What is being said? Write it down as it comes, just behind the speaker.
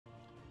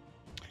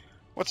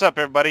What's up,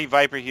 everybody?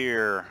 Viper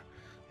here,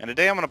 and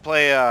today I'm going to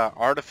play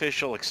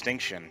Artificial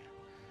Extinction.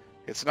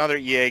 It's another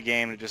EA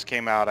game that just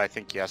came out, I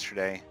think,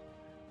 yesterday.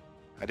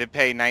 I did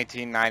pay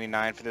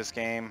 $19.99 for this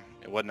game.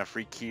 It wasn't a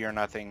free key or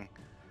nothing,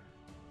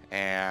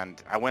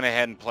 and I went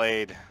ahead and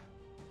played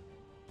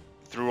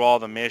through all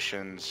the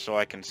missions so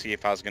I can see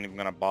if I was even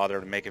going to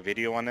bother to make a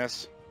video on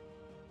this.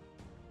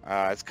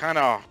 It's kind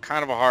of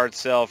a hard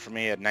sell for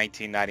me at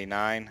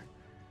 $19.99.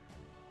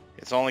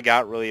 It's only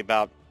got really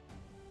about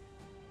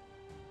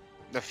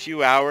a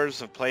few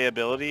hours of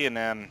playability, and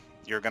then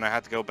you're gonna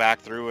have to go back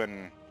through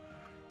and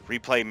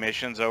replay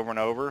missions over and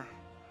over.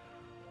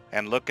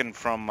 And looking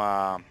from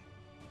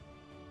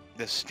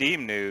the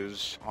Steam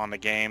news on the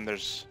game,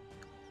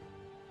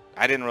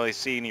 I didn't really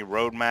see any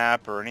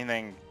roadmap or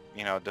anything,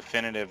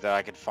 definitive that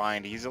I could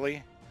find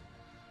easily.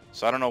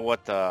 So I don't know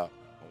what the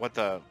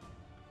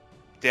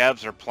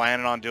devs are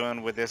planning on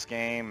doing with this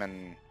game,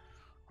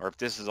 or if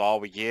this is all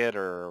we get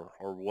or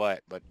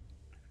what. But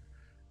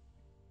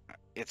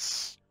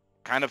it's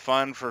kind of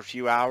fun for a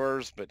few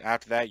hours, but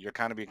after that you're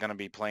kind of going to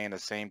be playing the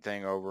same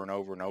thing over and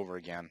over and over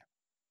again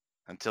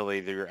until they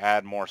either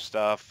add more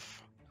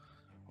stuff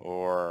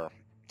or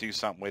do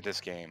something with this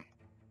game.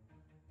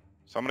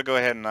 So I'm going to go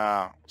ahead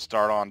and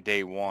start on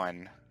day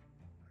one,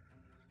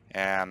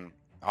 and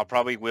I'll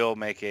probably will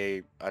make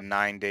a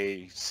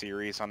 9-day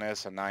series on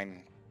this, a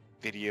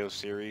 9-video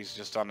series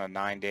just on the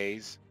 9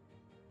 days,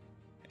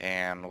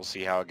 and we'll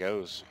see how it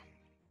goes.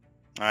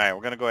 Alright,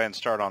 we're going to go ahead and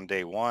start on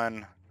day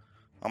one.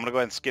 I'm going to go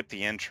ahead and skip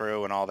the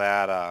intro and all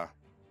that. I'm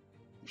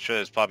sure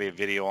there's probably a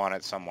video on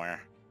it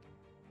somewhere.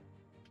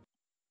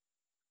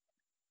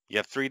 You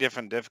have 3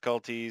 different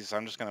difficulties.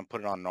 I'm just going to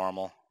put it on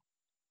normal.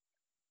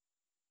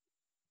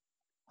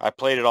 I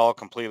played it all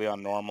completely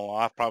on normal.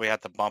 I'll probably have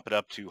to bump it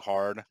up to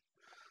hard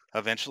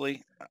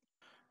eventually.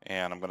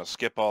 And I'm going to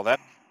skip all that.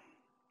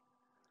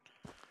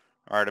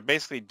 Alright, it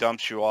basically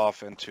dumps you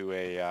off into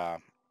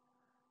a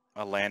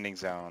landing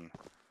zone.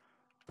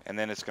 And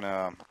then it's going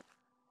to...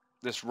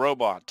 This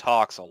robot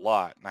talks a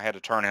lot, and I had to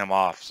turn him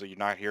off, so you're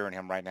not hearing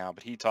him right now,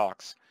 but he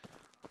talks.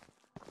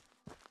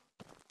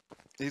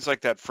 He's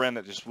like that friend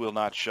that just will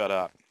not shut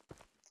up.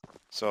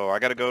 So I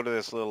got to go to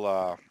this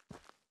little,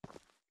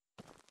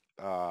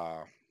 the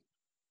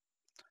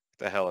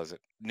hell is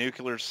it?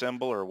 Nuclear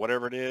symbol or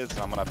whatever it is, and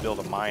I'm going to build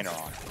a miner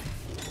on it.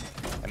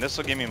 And this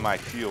will give me my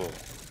fuel.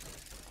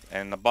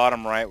 And in the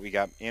bottom right, we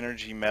got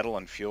energy, metal,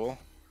 and fuel.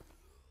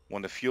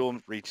 When the fuel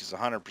reaches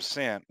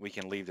 100%, we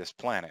can leave this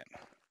planet.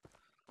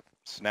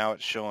 So now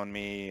it's showing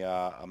me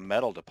a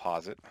metal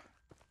deposit.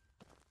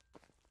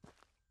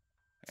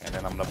 And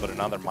then I'm going to put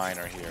another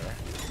miner here.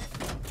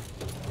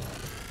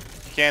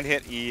 You can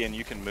hit E and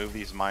you can move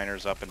these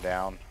miners up and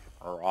down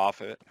or off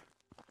it.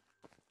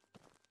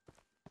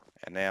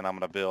 And then I'm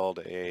going to build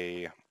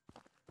a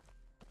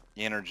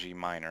energy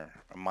miner,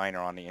 a miner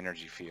on the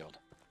energy field.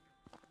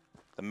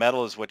 The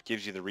metal is what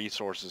gives you the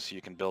resources so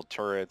you can build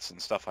turrets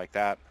and stuff like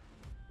that.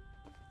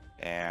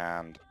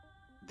 And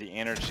the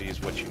energy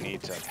is what you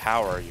need to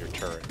power your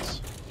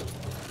turrets.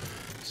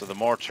 So the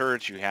more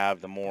turrets you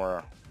have, the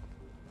more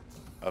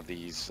of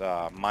these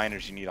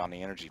miners you need on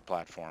the energy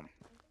platform.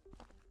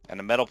 And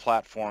the metal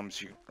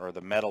platforms, or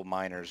the metal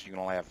miners, you can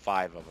only have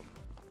 5 of them.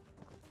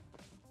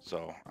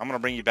 So I'm going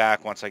to bring you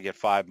back once I get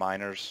 5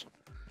 miners.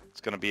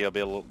 It's going to be a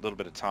little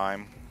bit of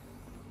time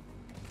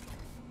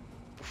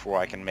before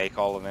I can make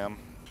all of them.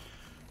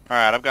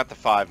 Alright, I've got the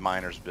 5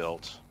 miners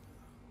built.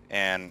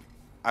 And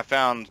I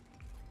found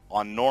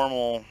on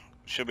normal,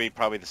 should be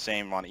probably the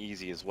same on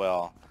easy as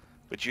well.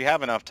 But you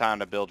have enough time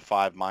to build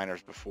 5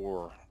 miners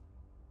before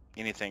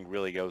anything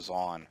really goes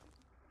on.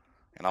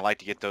 And I like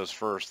to get those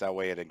first, that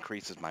way it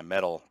increases my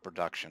metal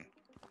production.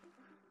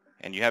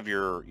 And you have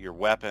your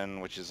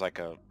weapon, which is like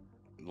a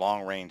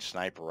long-range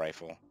sniper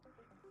rifle.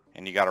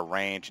 And you got a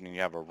range, and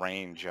you have a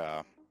range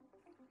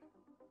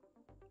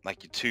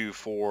like 2,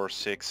 4,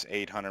 6,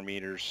 800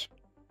 meters.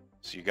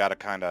 So you got to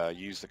kind of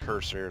use the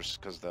cursors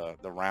because the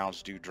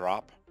rounds do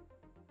drop.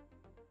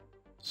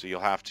 So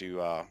you'll have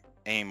to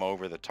aim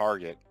over the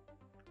target,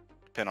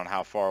 depending on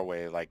how far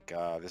away. Like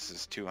this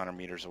is 200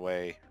 meters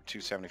away,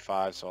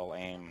 275, so I'll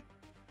aim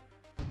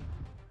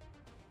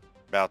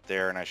about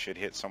there, and I should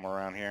hit somewhere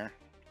around here.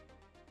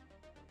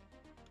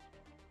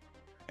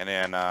 And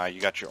then you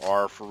got your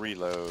R for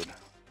reload.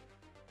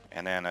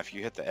 And then if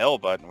you hit the L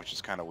button, which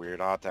is kind of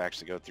weird, I'll have to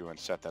actually go through and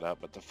set that up,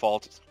 but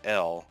default is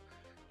L,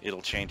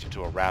 it'll change it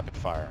to a rapid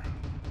fire.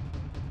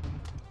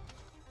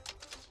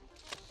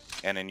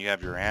 And then you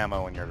have your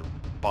ammo in your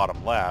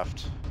bottom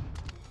left,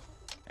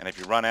 and if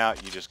you run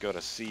out, you just go to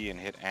C and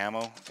hit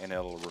ammo, and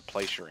it'll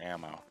replace your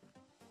ammo.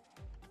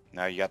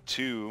 Now you got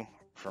 2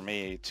 for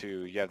me.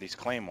 You have these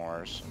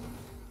claymores,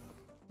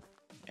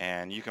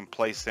 and you can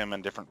place them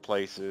in different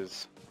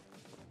places.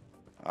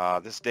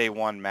 This day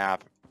 1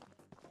 map,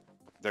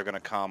 they're going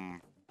to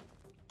come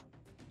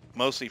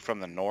mostly from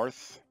the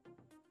north,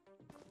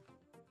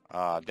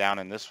 down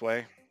in this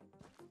way.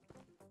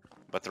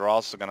 But they're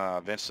also going to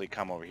eventually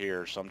come over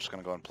here, so I'm just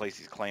going to go and place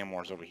these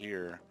claymores over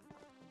here,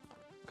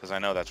 because I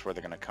know that's where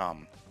they're going to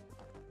come.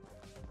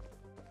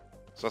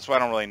 So that's why I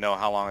don't really know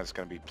how long it's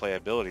going to be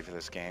playability for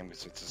this game,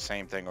 because it's the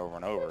same thing over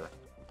and over.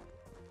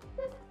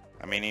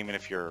 I mean, even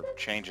if you're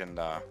changing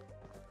the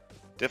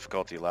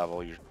difficulty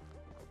level,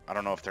 I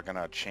don't know if they're going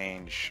to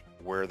change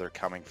where they're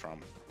coming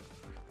from,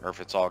 or if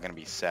it's all going to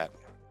be set.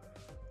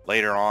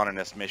 Later on in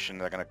this mission,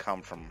 they're going to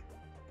come from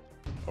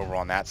over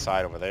on that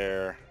side over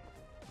there.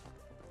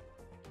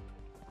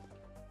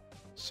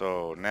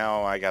 So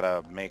now I got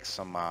to make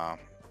some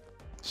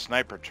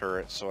sniper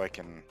turrets so I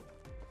can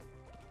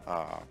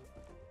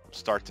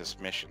start this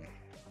mission,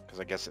 because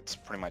I guess it's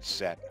pretty much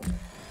set.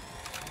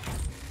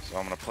 So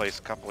I'm going to place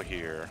a couple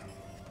here.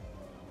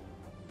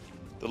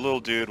 The little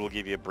dude will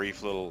give you a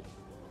brief little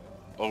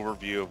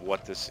overview of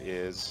what this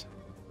is.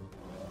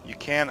 You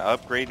can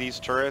upgrade these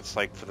turrets,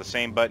 like for the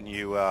same button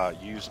you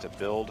use to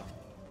build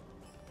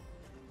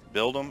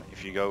them.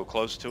 If you go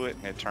close to it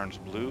and it turns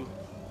blue,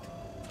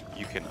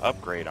 you can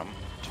upgrade them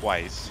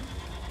twice,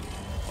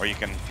 or you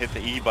can hit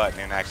the E button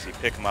and actually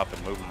pick them up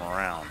and move them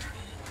around,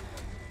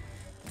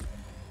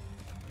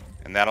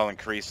 and that'll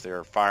increase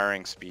their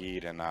firing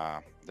speed and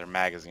their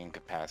magazine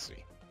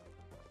capacity.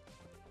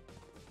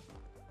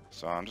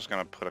 So I'm just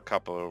gonna put a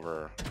couple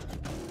over.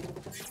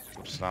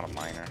 It's not a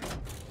miner.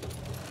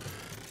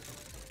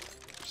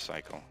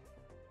 Cycle.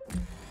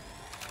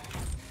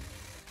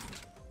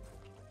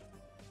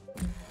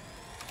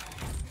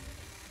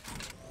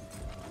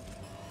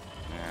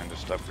 And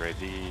just upgrade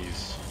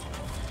these.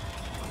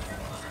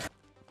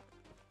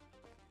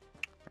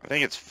 I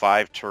think it's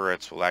 5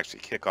 turrets will actually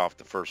kick off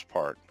the first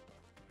part.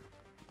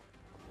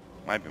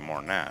 Might be more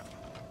than that.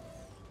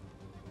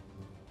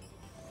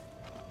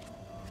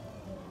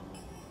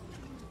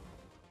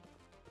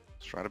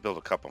 Let's try to build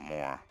a couple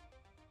more.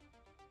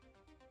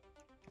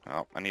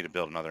 Oh, I need to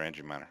build another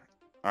engine miner.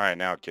 Alright,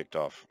 now it kicked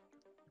off.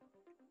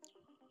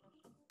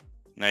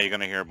 Now you're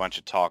going to hear a bunch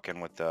of talking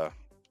with the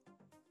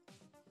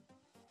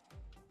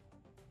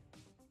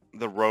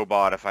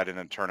robot if I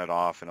didn't turn it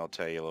off, and it'll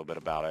tell you a little bit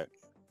about it.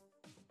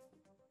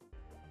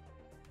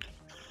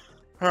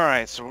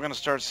 Alright, so we're going to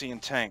start seeing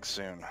tanks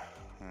soon.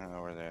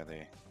 Where are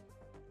they?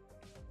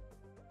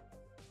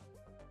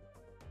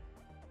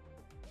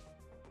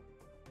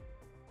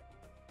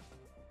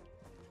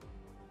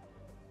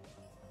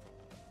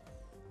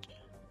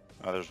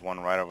 Oh, there's one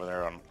right over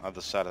there on the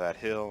other side of that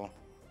hill.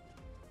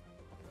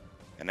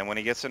 And then when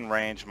he gets in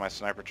range, my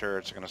sniper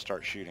turrets are going to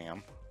start shooting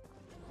him.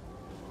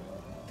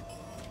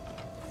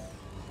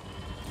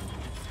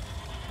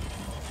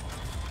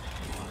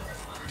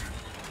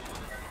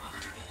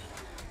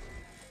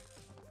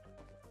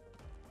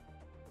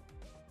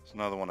 There's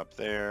another one up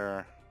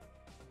there.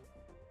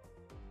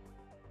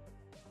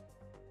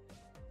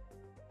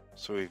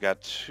 So we've got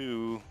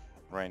 2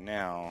 right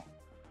now.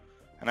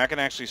 And I can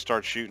actually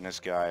start shooting this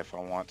guy if I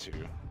want to.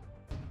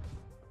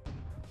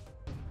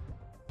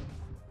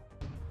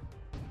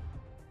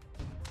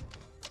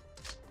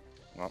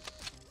 Well,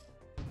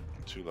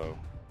 too low.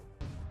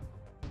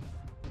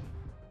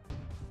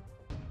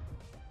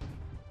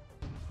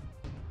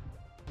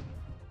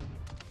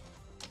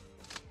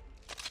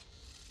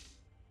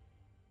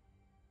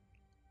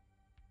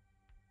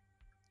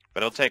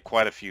 But it'll take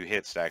quite a few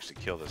hits to actually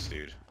kill this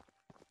dude.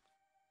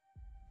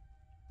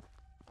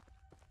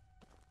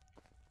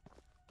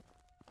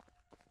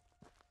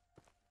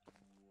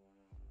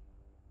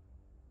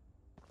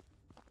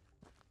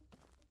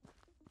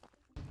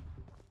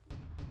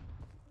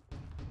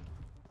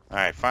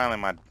 Alright, finally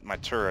my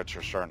turrets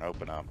are starting to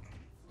open up.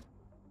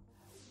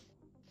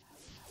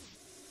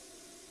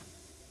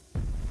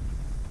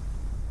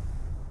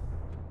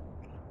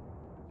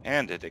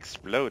 And it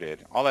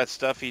exploded. All that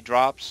stuff he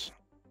drops,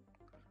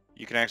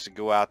 you can actually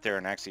go out there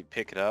and actually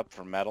pick it up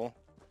for metal.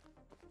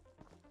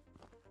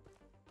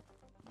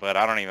 But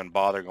I don't even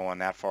bother going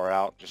that far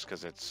out just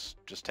because it's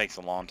just takes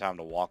a long time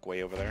to walk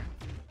way over there.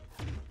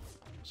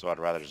 So I'd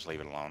rather just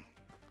leave it alone.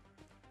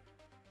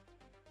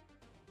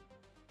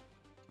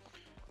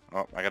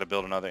 Oh, I gotta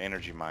build another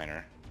energy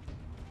miner.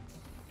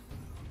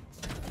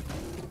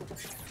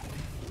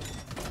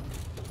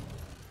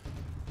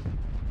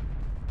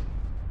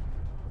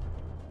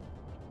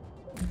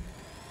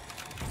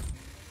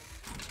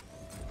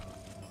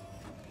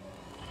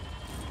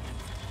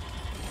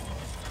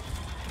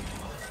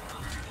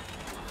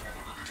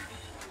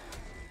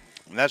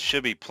 And that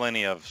should be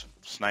plenty of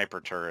sniper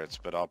turrets,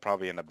 but I'll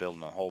probably end up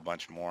building a whole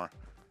bunch more.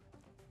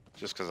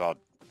 Just because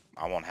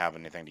I won't have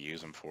anything to use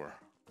them for.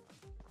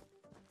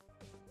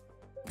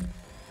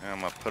 And I'm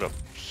going to put a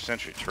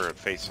sentry turret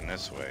facing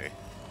this way.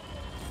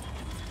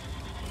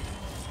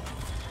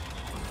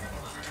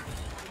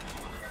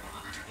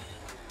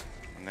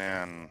 And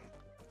then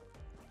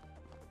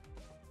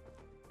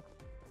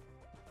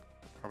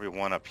probably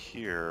one up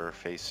here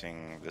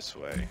facing this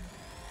way.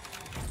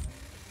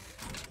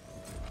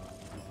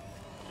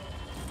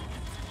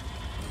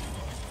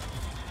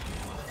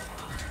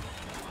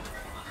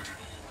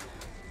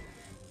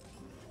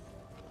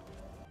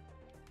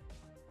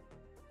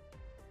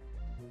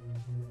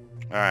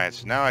 Alright,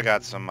 so now I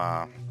got some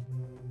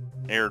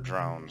air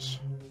drones.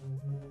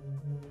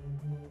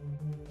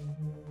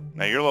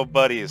 Now your little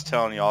buddy is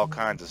telling you all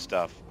kinds of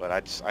stuff, but I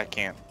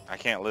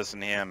can't listen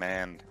to him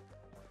and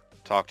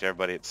talk to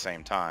everybody at the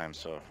same time.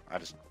 So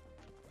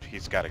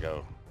he's got to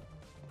go.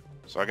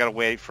 So I got to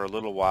wait for a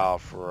little while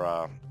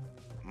for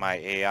my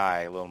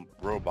AI little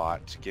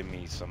robot to give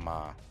me some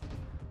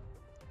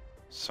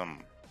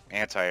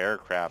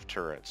anti-aircraft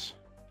turrets.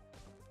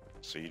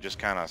 So you're just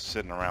kind of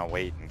sitting around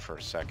waiting for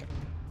a second.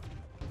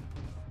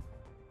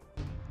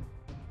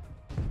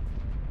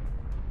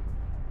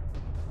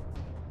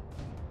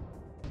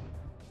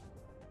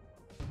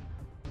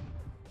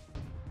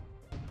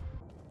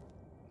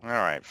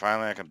 Alright,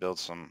 finally I can build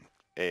some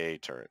AA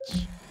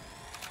turrets.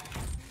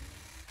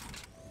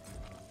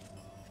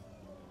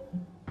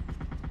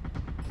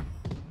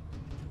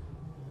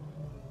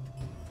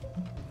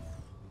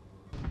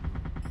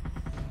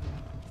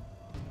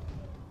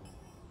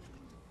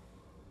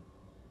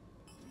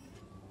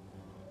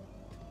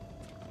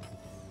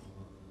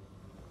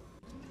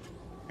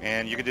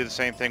 And you can do the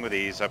same thing with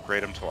these,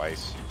 upgrade them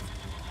twice.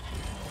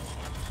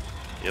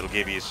 It'll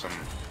give you some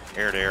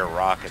air-to-air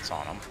rockets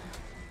on them.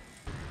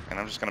 And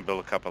I'm just going to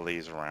build a couple of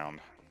these around.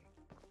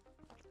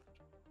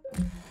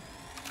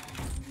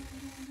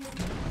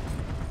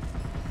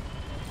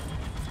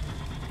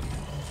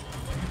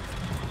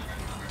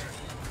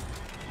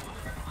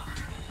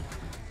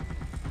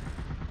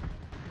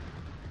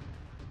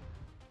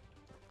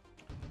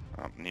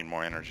 Oh, need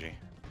more energy.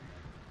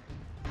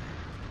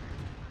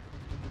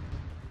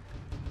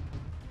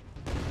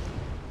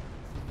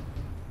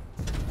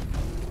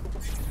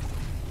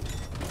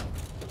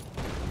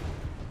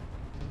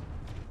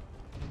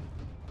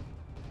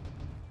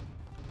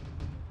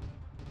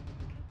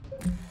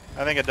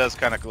 I think it does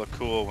kind of look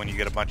cool when you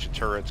get a bunch of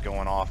turrets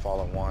going off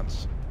all at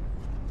once.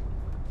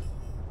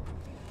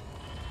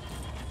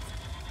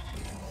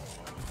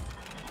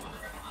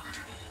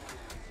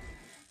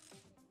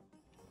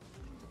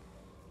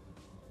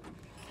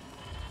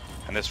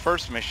 And this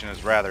first mission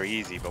is rather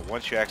easy, but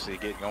once you actually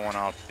get going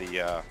off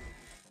the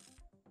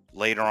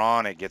later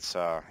on, it gets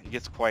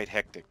quite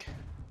hectic.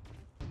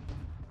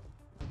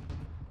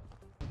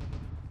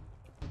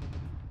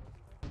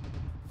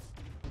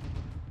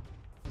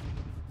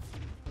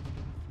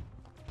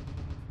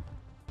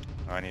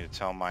 I need to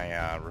tell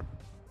my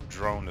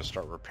drone to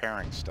start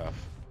repairing stuff.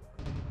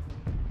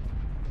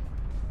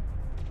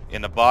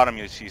 In the bottom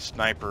you see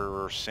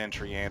sniper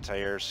sentry,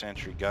 anti-air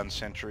sentry, gun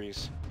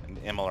sentries,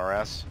 and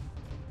MLRS.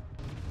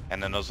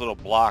 And then those little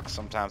blocks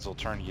sometimes will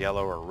turn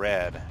yellow or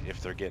red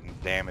if they're getting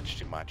damaged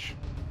too much.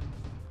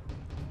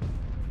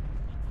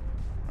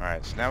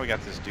 Alright, so now we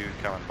got this dude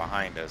coming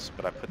behind us,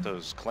 but I put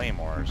those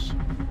claymores.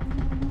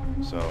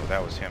 So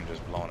that was him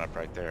just blowing up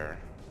right there.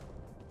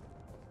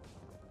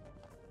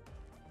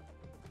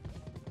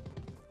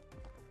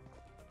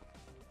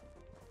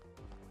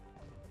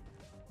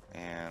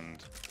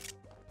 And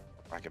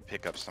I can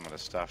pick up some of the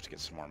stuff to get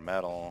some more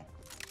metal.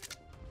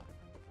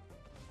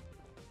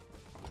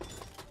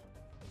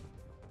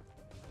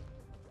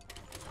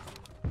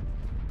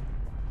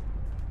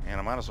 And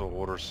I might as well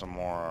order some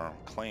more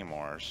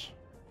claymores.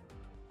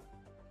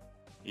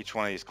 Each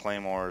one of these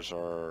claymores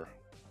are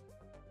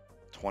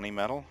 20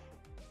 metal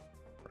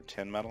or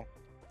 10 metal.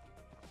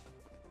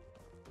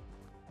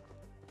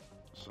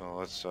 So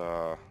let's do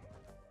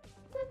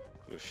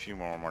a few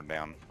more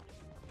down.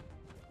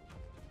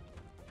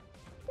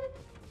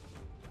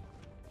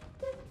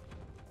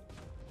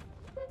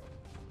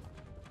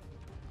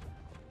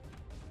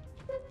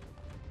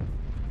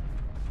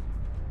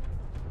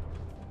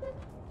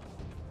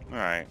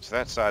 Alright, so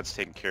that side's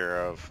taken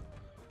care of.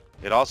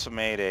 It also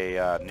made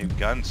a new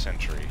gun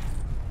sentry.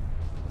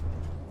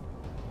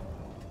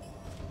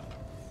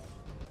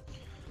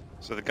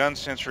 So the gun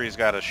sentry's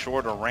got a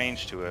shorter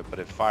range to it, but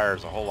it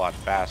fires a whole lot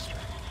faster.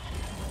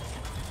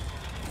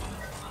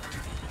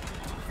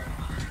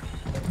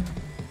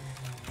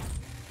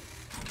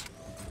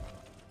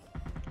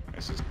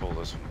 Let's just pull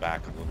this one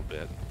back a little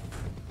bit.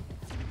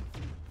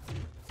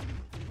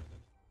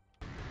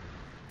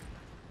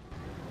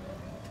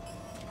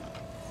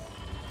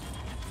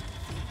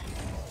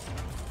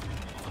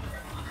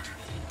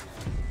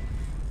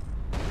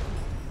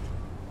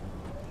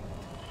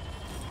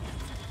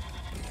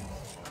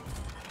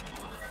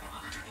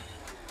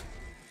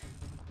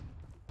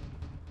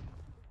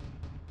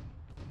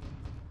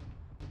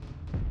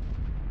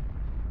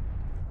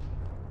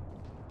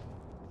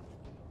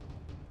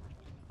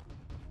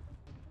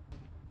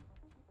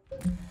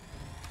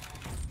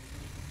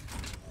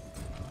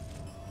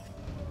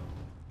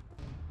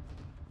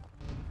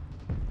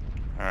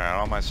 Alright,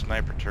 all my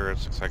sniper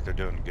turrets looks like they're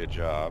doing a good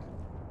job.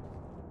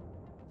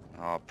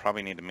 I'll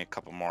probably need to make a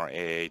couple more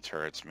AA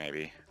turrets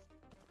maybe.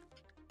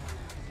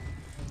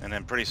 And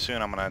then pretty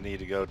soon I'm going to need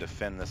to go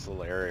defend this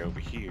little area over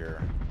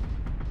here.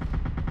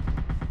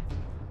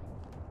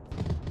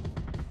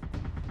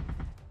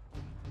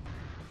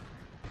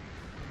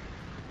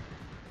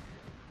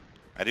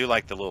 I do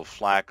like the little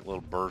flak,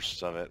 little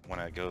bursts of it. When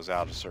it goes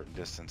out a certain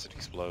distance, it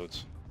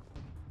explodes.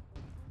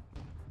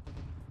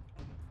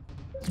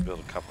 Let's build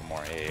a couple more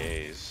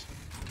AAs.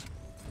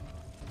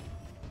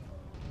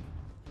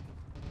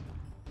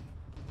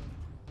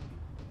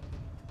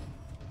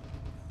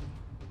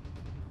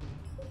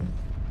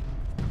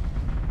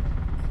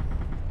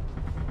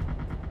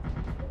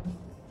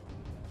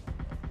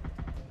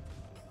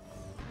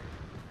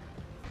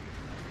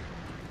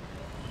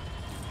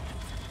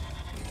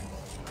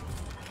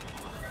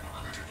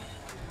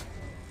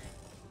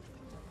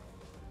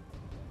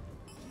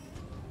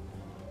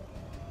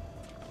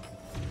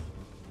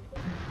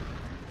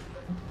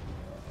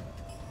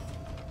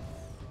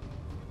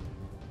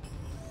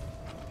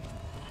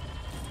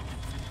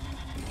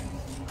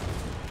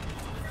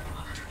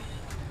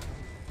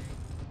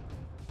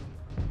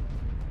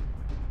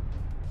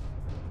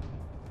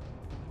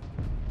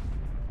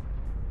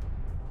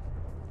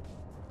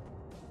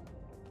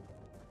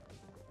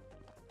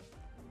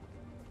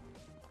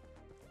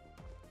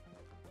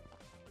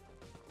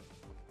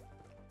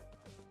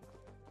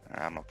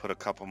 Alright, I'm gonna put a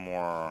couple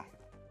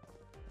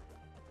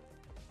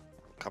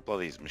of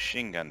these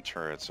machine gun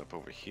turrets up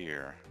over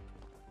here.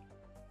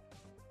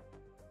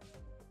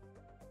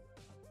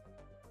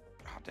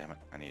 Oh, damn it.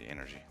 I need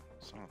energy.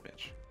 Son of a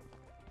bitch.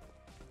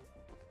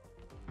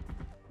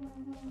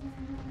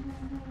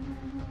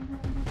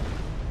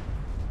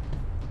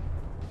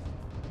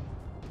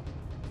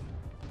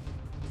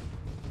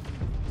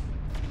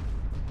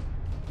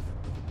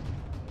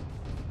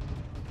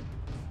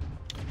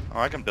 Oh,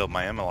 I can build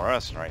my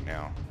MLRS right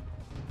now.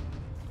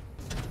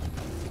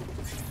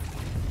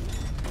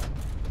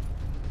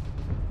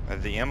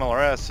 The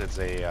MLRS is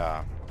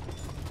a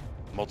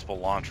multiple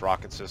launch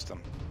rocket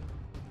system,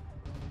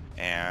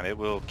 and it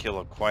will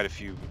kill quite a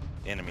few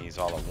enemies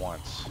all at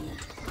once.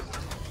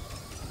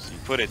 So you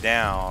put it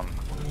down,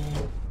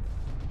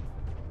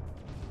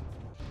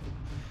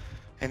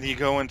 and you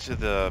go into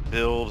the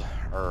build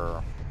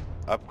or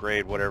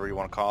upgrade, whatever you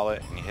want to call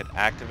it, and you hit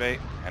activate,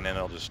 and then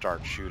it'll just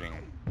start shooting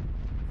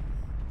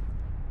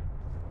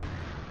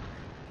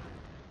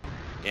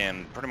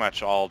in pretty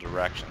much all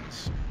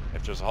directions.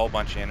 If there's a whole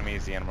bunch of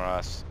enemies, the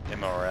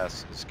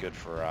MLRS is good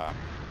for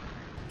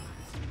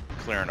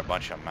clearing a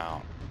bunch of them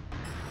out.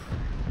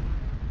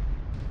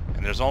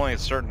 And there's only a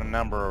certain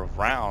number of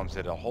rounds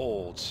that it'll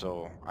hold,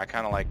 so I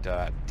kind of like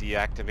to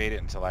deactivate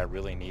it until I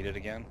really need it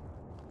again.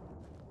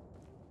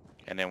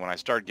 And then when I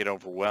start getting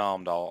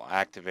overwhelmed, I'll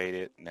activate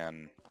it and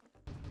then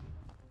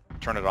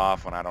turn it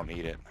off when I don't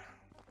need it.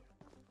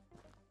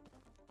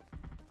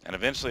 And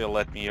eventually it'll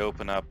let me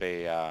open up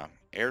a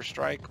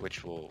airstrike,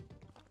 which will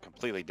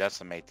completely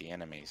decimate the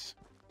enemies.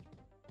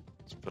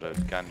 Let's put a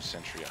gun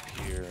sentry up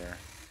here.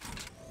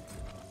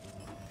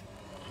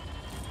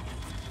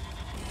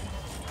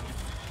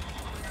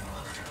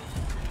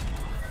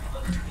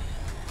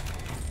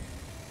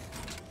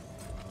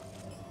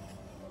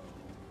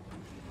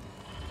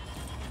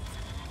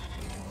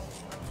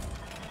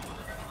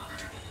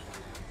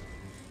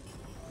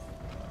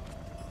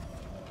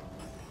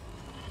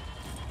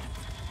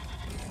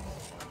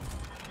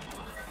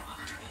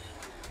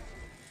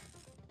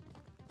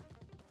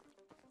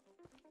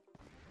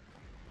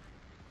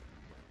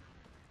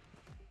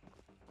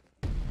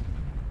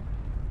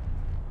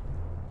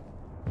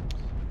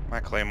 My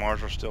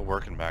claymores are still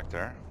working back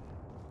there.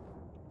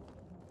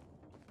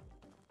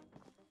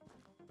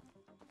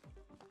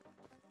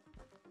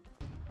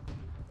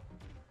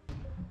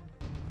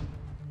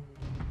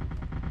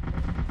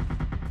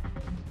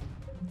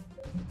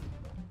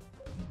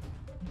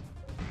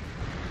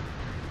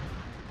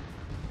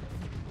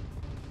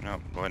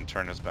 Nope, go ahead and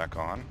turn this back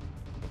on.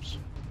 Oops.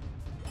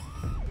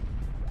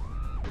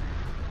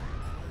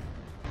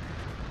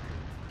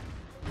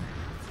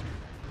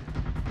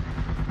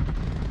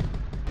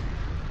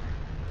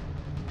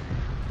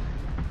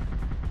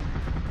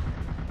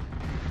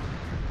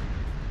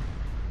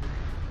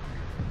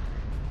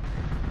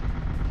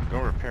 Go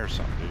repair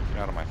something, dude. Get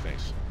out of my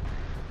face.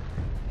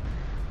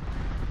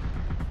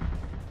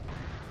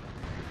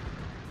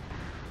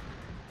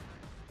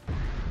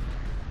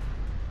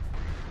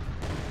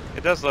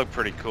 It does look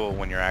pretty cool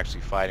when you're actually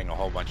fighting a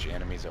whole bunch of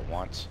enemies at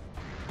once.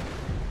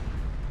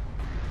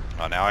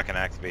 Oh, now I can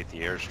activate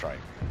the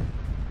airstrike.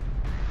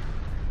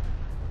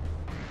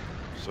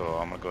 So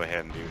I'm gonna go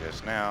ahead and do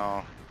this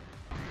now.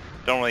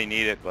 Don't really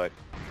need it, but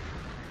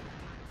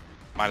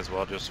might as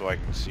well, just so I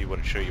can see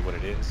show you what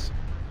it is.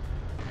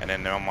 And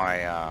then now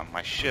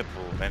my ship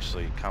will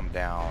eventually come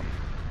down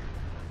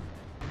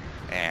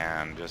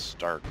and just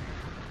start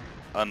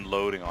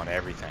unloading on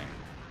everything.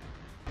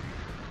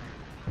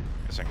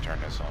 Guess I can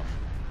turn this off.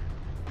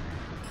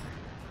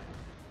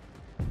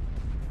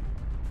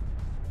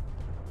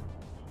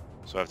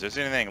 So if there's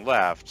anything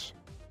left,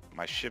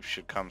 my ship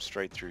should come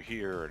straight through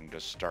here and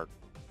just start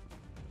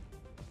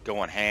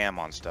going ham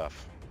on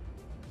stuff.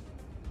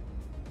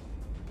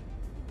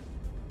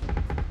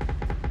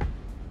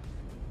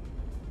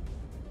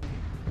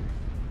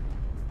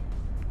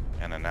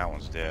 And then that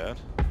one's dead.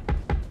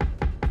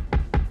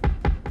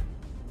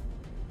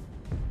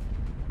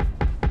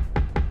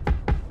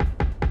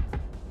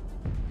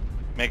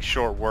 Make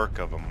short work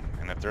of them,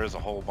 and if there is a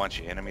whole bunch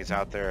of enemies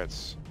out there,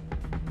 it's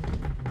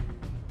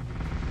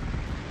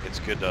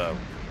good to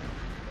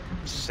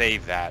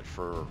save that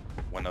for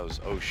when those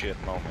oh shit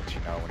moments,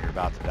 you know, when you're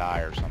about to die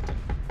or something.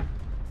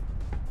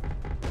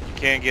 You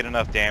can't get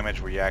enough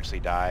damage where you actually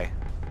die,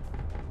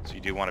 so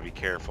you do want to be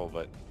careful,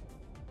 but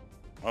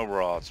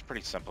overall it's a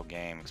pretty simple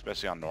game,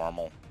 especially on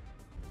normal.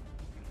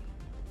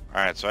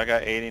 Alright, so I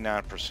got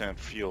 89%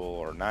 fuel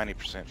or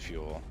 90%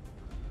 fuel.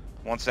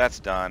 Once that's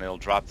done, it'll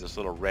drop this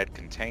little red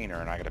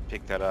container, and I gotta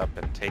pick that up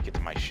and take it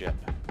to my ship.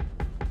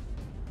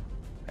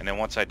 And then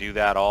once I do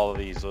that, all of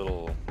these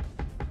little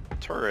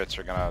turrets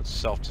are gonna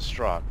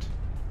self-destruct,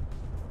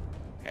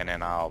 and then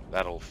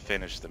that'll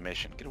finish the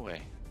mission. Get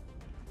away.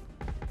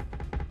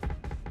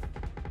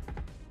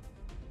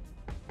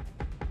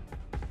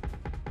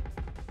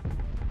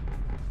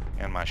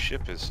 And my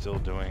ship is still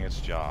doing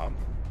its job.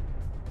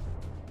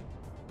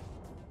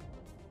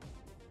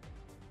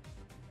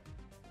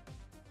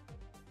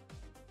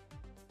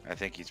 I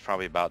think he's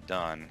probably about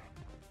done.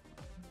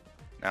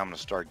 Now I'm going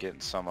to start getting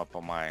some up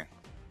on my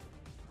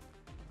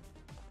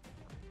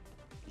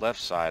left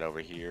side over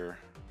here.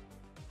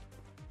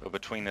 But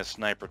between this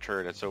sniper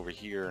turret that's over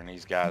here and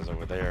these guys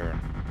over there,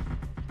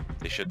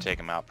 they should take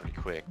them out pretty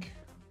quick.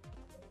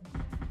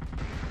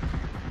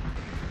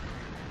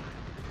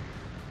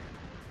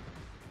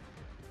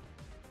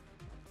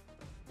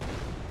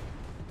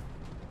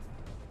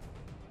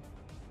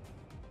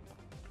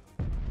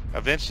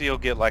 Eventually you'll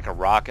get like a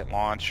rocket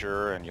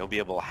launcher and you'll be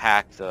able to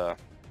hack the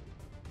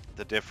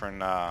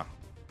different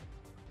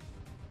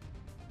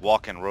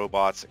walking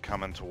robots that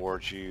come in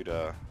towards you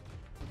to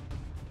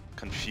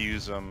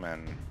confuse them,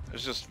 and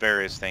there's just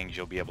various things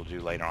you'll be able to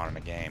do later on in the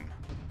game.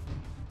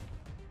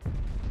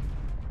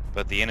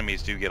 But the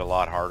enemies do get a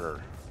lot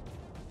harder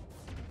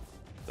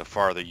the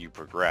farther you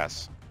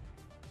progress.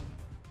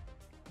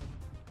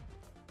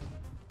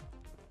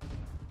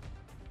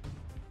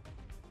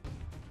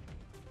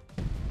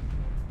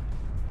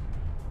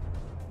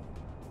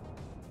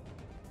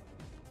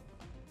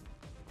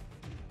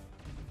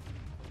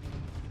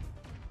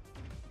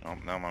 Oh,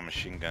 now my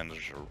machine guns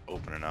are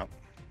opening up.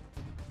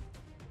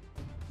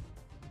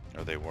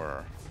 Or they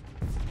were.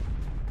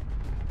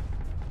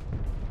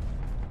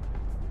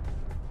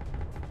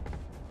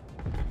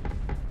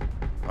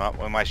 Well,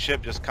 when my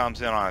ship just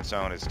comes in on its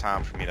own, it's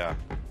time for me to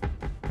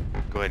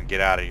go ahead and get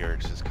out of here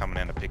because it's coming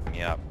in to pick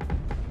me up.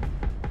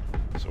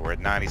 So we're at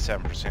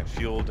 97%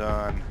 fuel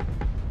done.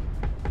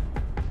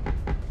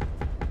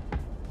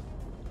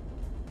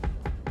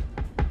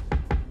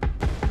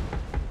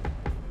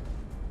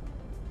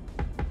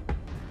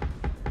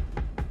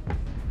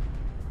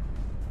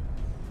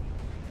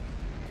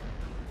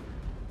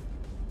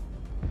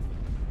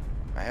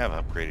 I have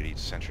upgraded each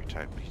sentry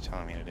type. What are you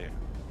telling me to do?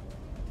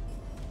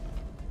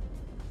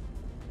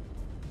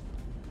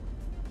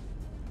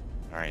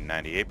 Alright,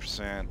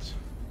 98%.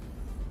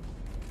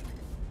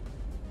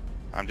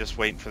 I'm just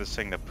waiting for this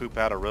thing to poop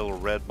out a little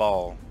red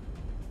ball.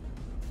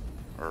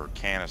 Or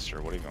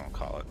canister, what are you going to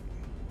call it?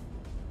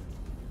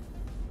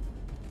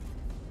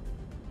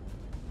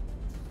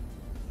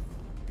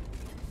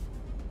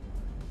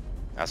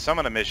 Now some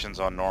of the missions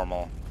on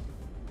normal,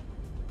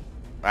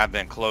 I've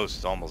been close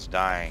to almost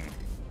dying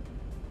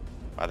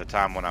by the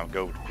time when I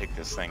go to pick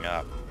this thing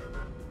up.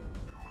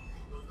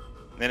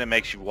 Then it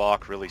makes you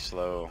walk really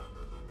slow.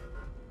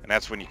 And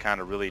that's when you kind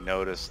of really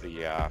notice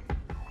the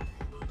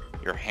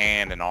your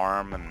hand and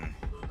arm and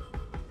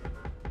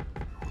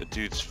the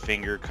dude's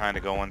finger kind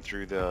of going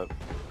through the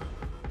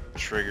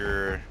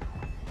trigger.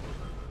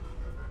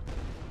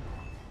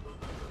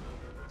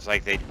 It's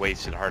like they'd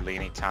wasted hardly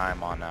any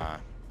time on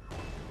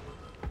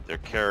their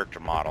character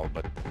model,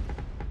 but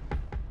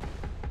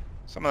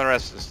some of the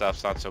rest of the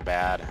stuff's not so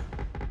bad.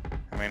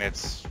 I mean,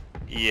 it's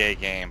EA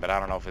game, but I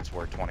don't know if it's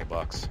worth 20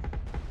 bucks.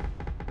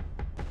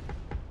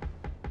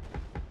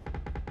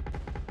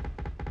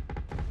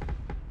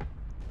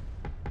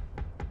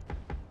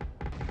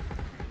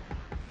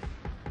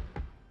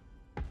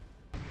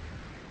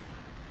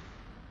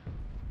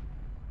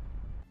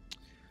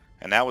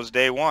 And that was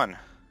day one.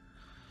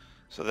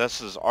 So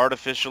this is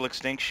Artificial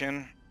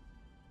Extinction.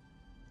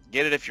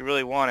 Get it if you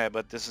really want it,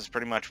 but this is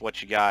pretty much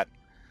what you got.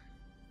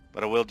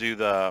 But I will do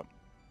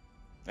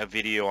a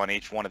video on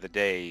each one of the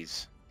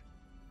days.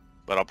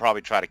 But I'll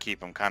probably try to keep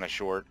them kind of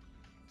short.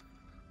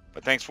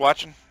 But thanks for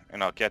watching,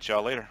 and I'll catch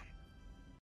y'all later.